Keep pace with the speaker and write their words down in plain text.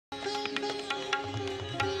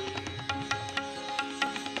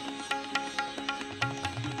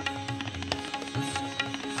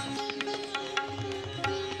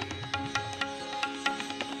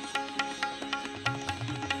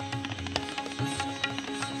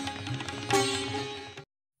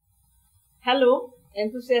Hello,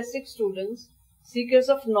 enthusiastic students, seekers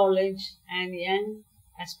of knowledge, and young,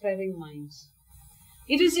 aspiring minds.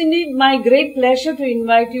 It is indeed my great pleasure to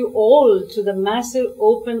invite you all to the massive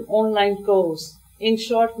open online course, in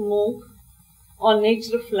short MOOC, on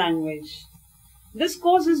nature of language. This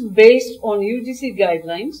course is based on UGC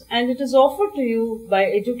guidelines and it is offered to you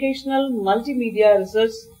by Educational Multimedia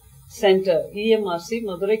Research Center, Emrc,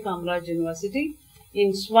 Madurai Kamaraj University,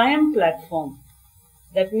 in SWAYAM platform.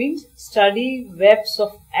 That means Study Webs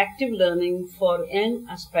of Active Learning for Young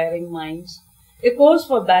Aspiring Minds, a course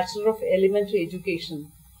for Bachelor of Elementary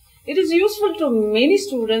Education. It is useful to many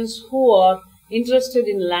students who are interested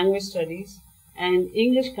in language studies and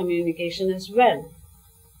English communication as well.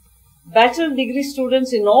 Bachelor degree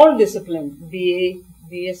students in all disciplines, BA,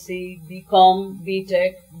 BSc, BCom,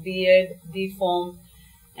 BTech, BEd, BPharm,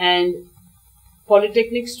 and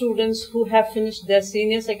Polytechnic students who have finished their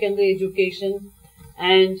senior secondary education,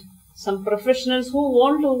 and some professionals who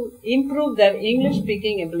want to improve their English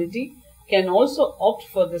speaking ability can also opt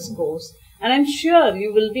for this course, and I'm sure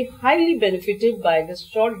you will be highly benefited by this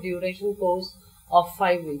short duration course of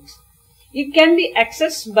 5 weeks. It can be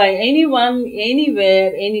accessed by anyone,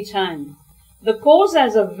 anywhere, anytime. The course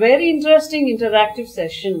has a very interesting interactive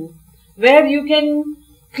session where you can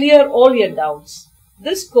clear all your doubts.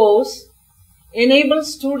 This course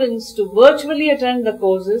enables students to virtually attend the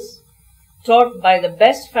courses taught by the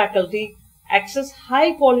best faculty, access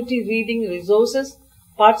high-quality reading resources,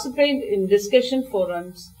 participate in discussion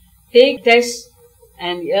forums, take tests,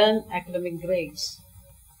 and earn academic grades.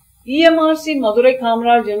 Emrc Madurai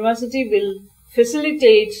Kamaraj University will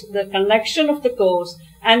facilitate the conduction of the course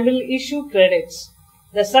and will issue credits.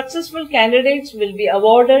 The successful candidates will be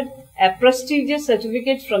awarded a prestigious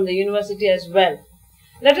certificate from the university as well.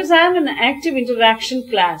 Let us have an active interaction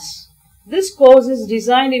class. This course is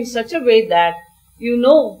designed in such a way that you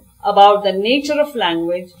know about the nature of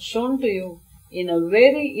language shown to you in a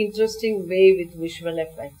very interesting way with visual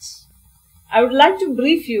effects. I would like to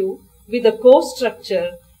brief you with the course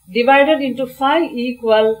structure divided into 5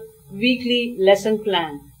 equal weekly lesson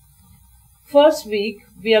plan. First week,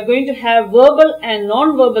 we are going to have verbal and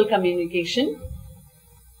non-verbal communication,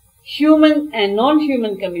 human and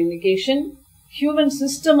non-human communication, human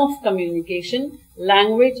system of communication,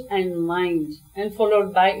 language and mind, and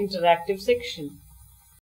followed by interactive section.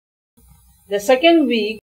 The second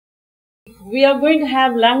week, we are going to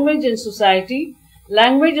have language and society.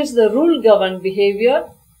 Language is the rule-governed behavior.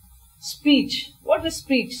 Speech. What is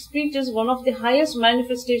speech? Speech is one of the highest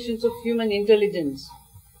manifestations of human intelligence,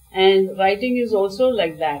 and writing is also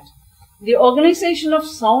like that. The organization of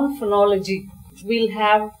sound phonology will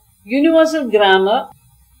have universal grammar.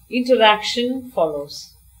 Interaction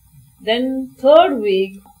follows. Then third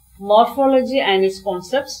week, morphology and its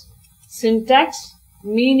concepts, syntax,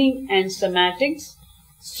 meaning and semantics,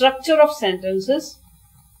 structure of sentences,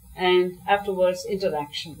 and afterwards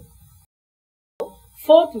interaction.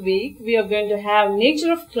 Fourth week, we are going to have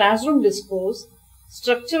nature of classroom discourse,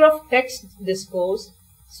 structure of text discourse,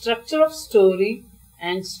 structure of story,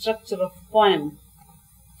 and structure of poem,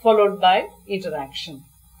 followed by interaction.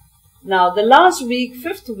 Now, the last week,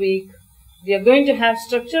 fifth week, we are going to have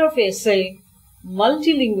structure of essay,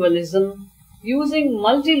 multilingualism, using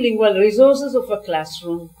multilingual resources of a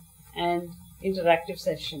classroom, and interactive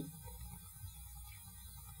session.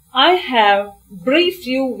 I have briefed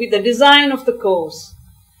you with the design of the course.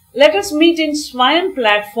 Let us meet in SWAYAM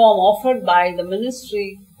platform offered by the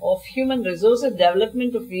Ministry of Human Resources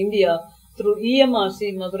Development of India through Emrc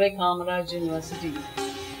Madurai Kamaraj University.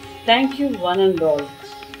 Thank you one and all.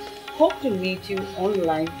 Hope to meet you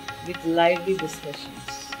online with lively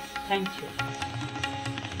discussions. Thank you.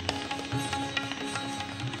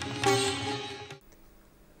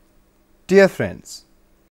 Dear friends,